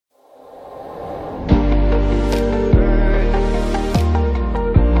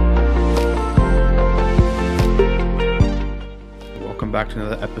back to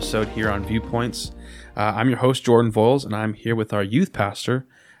another episode here on Viewpoints. I'm your host, Jordan Voiles, and I'm here with our youth pastor,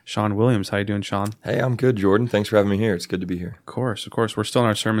 Sean Williams. How you doing, Sean? Hey, I'm good, Jordan. Thanks for having me here. It's good to be here. Of course. We're still in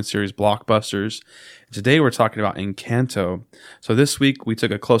our sermon series, Blockbusters. Today we're talking about Encanto. So this week we took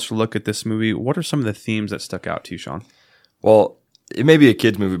a closer look at this movie. What are some of the themes that stuck out to you, Sean? Well, it may be a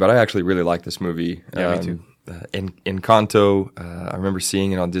kid's movie, but I actually really like this movie. Yeah, me too. Encanto, I remember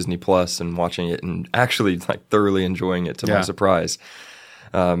seeing it on Disney Plus and watching it and actually thoroughly enjoying it to my surprise.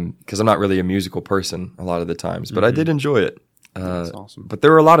 Because I'm not really a musical person a lot of the times, but I did enjoy it. That's awesome. But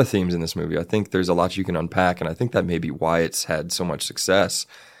there are a lot of themes in this movie. I think there's a lot you can unpack, and I think that may be why it's had so much success.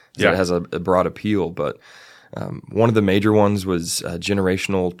 It has a broad appeal. But one of the major ones was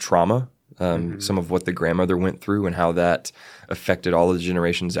generational trauma, some of what the grandmother went through and how that affected all of the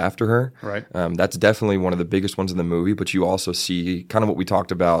generations after her. Right. That's definitely one of the biggest ones in the movie, but you also see kind of what we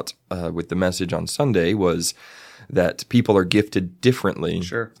talked about with the message on Sunday was that people are gifted differently,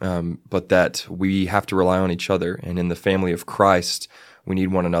 but that we have to rely on each other. And in the family of Christ, we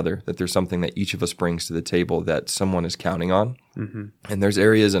need one another, that there's something that each of us brings to the table that someone is counting on. And there's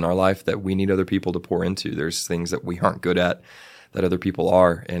areas in our life that we need other people to pour into. There's things that we aren't good at that other people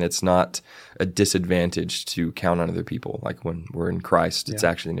are. And it's not a disadvantage to count on other people. Like when we're in Christ, it's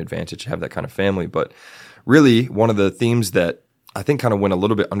actually an advantage to have that kind of family. But really, one of the themes that I think kind of went a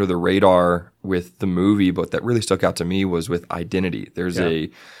little bit under the radar with the movie, but that really stuck out to me was with identity. There's a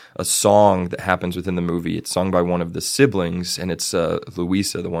song that happens within the movie. It's sung by one of the siblings, and it's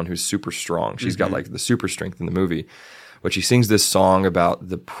Louisa, the one who's super strong. She's got like the super strength in the movie. But she sings this song about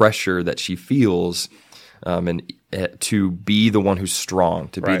the pressure that she feels to be the one who's strong,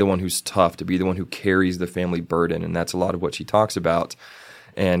 to be the one who's tough, to be the one who carries the family burden. And that's a lot of what she talks about.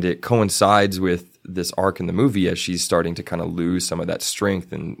 And it coincides with this arc in the movie as she's starting to kind of lose some of that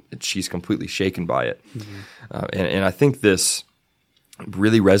strength, and she's completely shaken by it. And I think this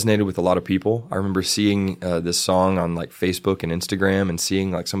really resonated with a lot of people. I remember seeing this song on like Facebook and Instagram and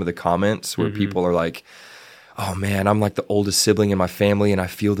seeing like some of the comments where people are like, oh man, I'm like the oldest sibling in my family and I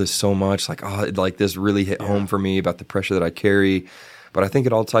feel this so much. Like, oh, like this really hit home for me about the pressure that I carry. But I think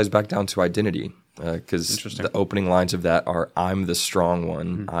it all ties back down to identity. Because the opening lines of that are, I'm the strong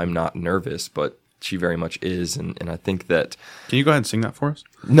one, I'm not nervous, but she very much is, and I think that... Can you go ahead and sing that for us?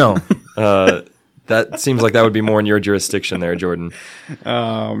 No. That seems like that would be more in your jurisdiction there, Jordan.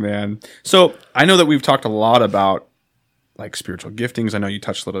 Oh, man. So I know that we've talked a lot about like spiritual giftings. I know you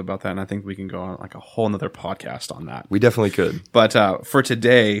touched a little bit about that, and I think we can go on like a whole nother podcast on that. We definitely could. But for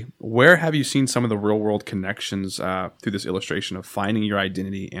today, where have you seen some of the real-world connections through this illustration of finding your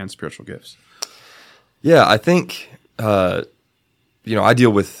identity and spiritual gifts? Yeah, I think, I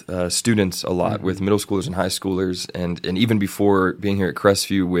deal with students a lot, with middle schoolers and high schoolers, and even before being here at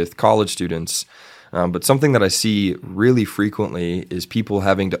Crestview with college students. But something that I see really frequently is people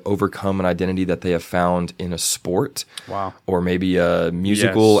having to overcome an identity that they have found in a sport. Wow. Or maybe a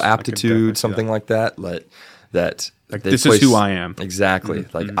musical aptitude, something like that. Like this is who I am. Exactly.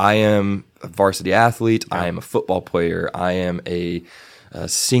 I am a varsity athlete. I am a football player. I am a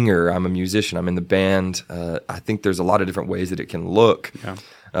singer, I'm a musician, I'm in the band. I think there's a lot of different ways that it can look.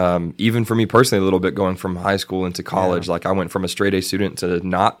 Even for me personally, a little bit going from high school into college, like I went from a straight A student to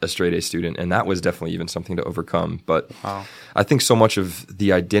not a straight A student, and that was definitely even something to overcome. But I think so much of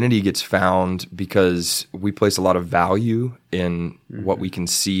the identity gets found because we place a lot of value in what we can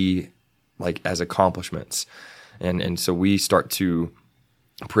see like as accomplishments. And so we start to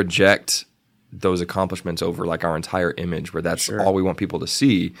project those accomplishments over like our entire image, where that's all we want people to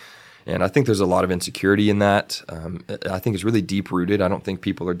see. And I think there's a lot of insecurity in that. I think it's really deep rooted. I don't think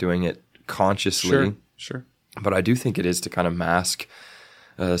people are doing it consciously. Sure. But I do think it is to kind of mask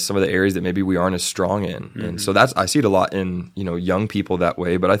some of the areas that maybe we aren't as strong in. And so I see it a lot in, young people that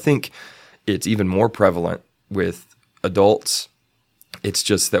way, but I think it's even more prevalent with adults. It's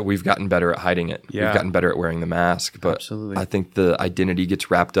just that we've gotten better at hiding it. Yeah. We've gotten better at wearing the mask. But Absolutely. I think the identity gets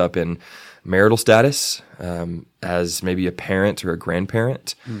wrapped up in marital status, as maybe a parent or a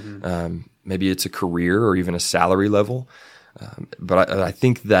grandparent. Maybe it's a career or even a salary level. But I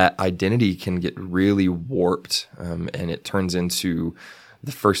think that identity can get really warped, and it turns into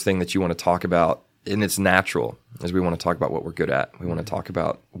the first thing that you want to talk about. And it's natural, as we want to talk about what we're good at. We want to talk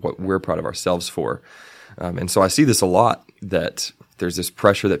about what we're proud of ourselves for. And so I see this a lot, that there's this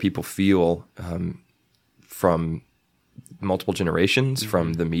pressure that people feel from multiple generations,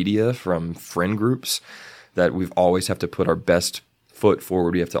 from the media, from friend groups, that we've always have to put our best foot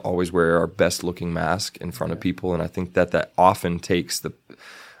forward. We have to always wear our best looking mask in front of people. And I think that often takes the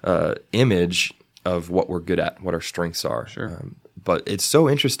image of what we're good at, what our strengths are. Sure. But it's so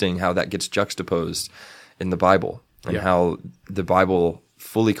interesting how that gets juxtaposed in the Bible. and how the Bible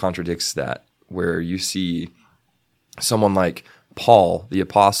fully contradicts that, where you see someone like Paul, the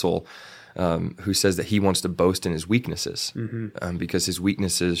apostle, who says that he wants to boast in his weaknesses because his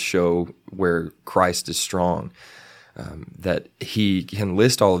weaknesses show where Christ is strong. That he can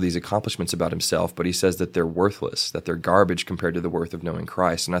list all of these accomplishments about himself, but he says that they're worthless, that they're garbage compared to the worth of knowing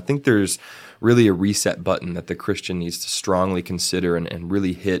Christ. And I think there's really a reset button that the Christian needs to strongly consider and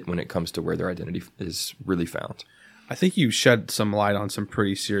really hit when it comes to where their identity is really found. I think you shed some light on some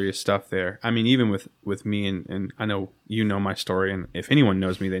pretty serious stuff there. I mean, even with me, and I know you know my story, and if anyone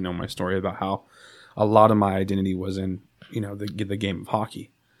knows me, they know my story about how a lot of my identity was in, the game of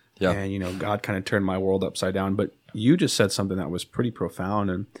hockey. Yeah. And, God kind of turned my world upside down. But you just said something that was pretty profound,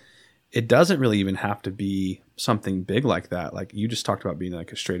 and it doesn't really even have to be something big like that. Like you just talked about being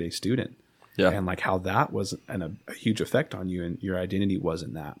like a straight A student. Yeah. And like how that was a huge effect on you, and your identity was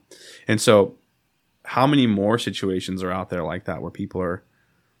in that. And so how many more situations are out there like that where people are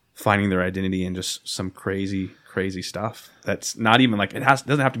finding their identity in just some crazy, crazy stuff that's not even like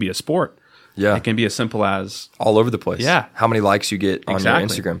doesn't have to be a sport. Yeah. It can be as simple as all over the place. Yeah. How many likes you get on your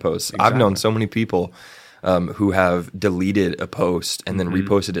Instagram posts. Exactly. I've known so many people who have deleted a post and then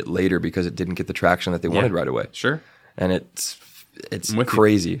reposted it later because it didn't get the traction that they wanted right away. Sure. And it's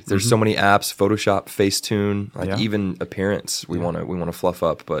crazy. There's so many apps, Photoshop, Facetune, even appearance we want to fluff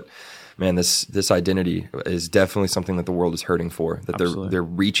up, but man, this identity is definitely something that the world is hurting for, that they're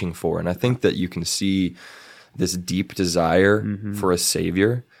reaching for. And I think that you can see this deep desire for a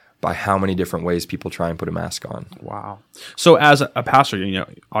savior by how many different ways people try and put a mask on. Wow. So as a pastor,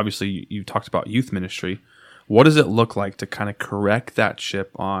 obviously you talked about youth ministry. What does it look like to kind of correct that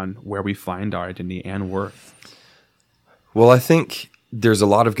ship on where we find our identity and worth? Well, I think there's a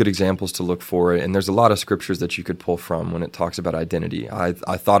lot of good examples to look for, and there's a lot of scriptures that you could pull from when it talks about identity. I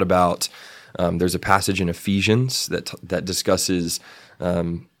thought about there's a passage in Ephesians that discusses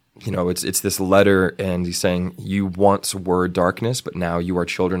it's this letter, and he's saying, you once were darkness, but now you are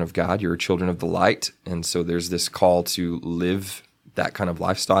children of God. You're children of the light. And so there's this call to live that kind of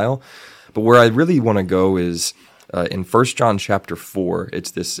lifestyle. But where I really want to go is in 1 John chapter 4.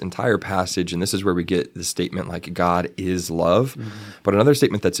 It's this entire passage, and this is where we get the statement like God is love. But another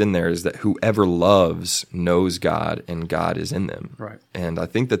statement that's in there is that whoever loves knows God, and God is in them. Right. And I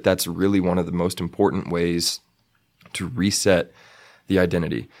think that that's really one of the most important ways to reset the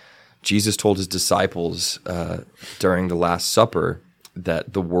identity. Jesus told his disciples during the Last Supper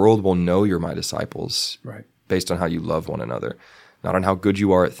that the world will know you're my disciples based on how you love one another, not on how good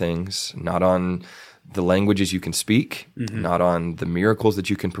you are at things, not on the languages you can speak, not on the miracles that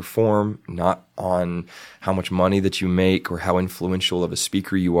you can perform, not on how much money that you make or how influential of a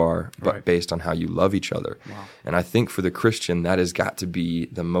speaker you are, but based on how you love each other. Wow. And I think for the Christian, that has got to be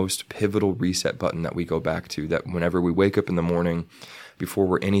the most pivotal reset button that we go back to, that whenever we wake up in the morning, before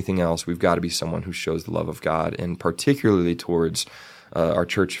we're anything else, we've got to be someone who shows the love of God, and particularly towards our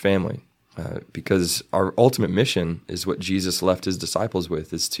church family. Because our ultimate mission is what Jesus left his disciples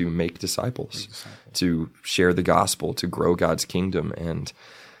with, is to make disciples, to share the gospel, to grow God's kingdom. And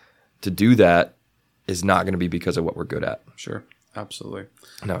to do that is not going to be because of what we're good at. Sure. Absolutely.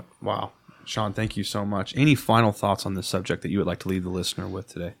 No. Wow. Sean, thank you so much. Any final thoughts on this subject that you would like to leave the listener with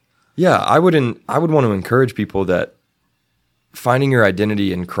today? Yeah, I would want to encourage people that finding your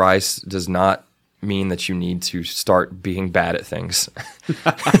identity in Christ does not mean that you need to start being bad at things.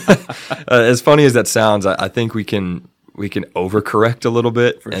 As funny as that sounds, I think we can overcorrect a little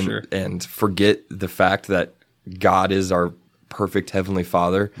bit and forget the fact that God is our perfect Heavenly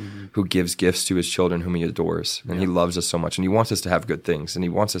Father who gives gifts to his children whom he adores. And he loves us so much, and he wants us to have good things, and he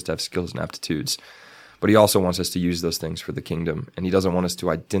wants us to have skills and aptitudes. But he also wants us to use those things for the kingdom. And he doesn't want us to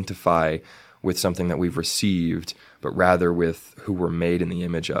identify with something that we've received, but rather with who we're made in the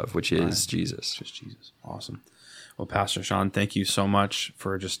image of, which is Jesus. Just Jesus. Awesome. Well, Pastor Sean, thank you so much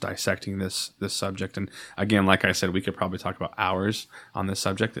for just dissecting this subject. And again, like I said, we could probably talk about hours on this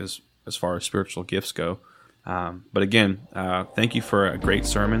subject as far as spiritual gifts go. But again, thank you for a great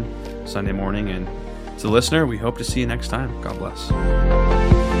sermon Sunday morning. And to the listener, we hope to see you next time. God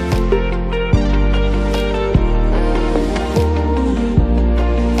bless.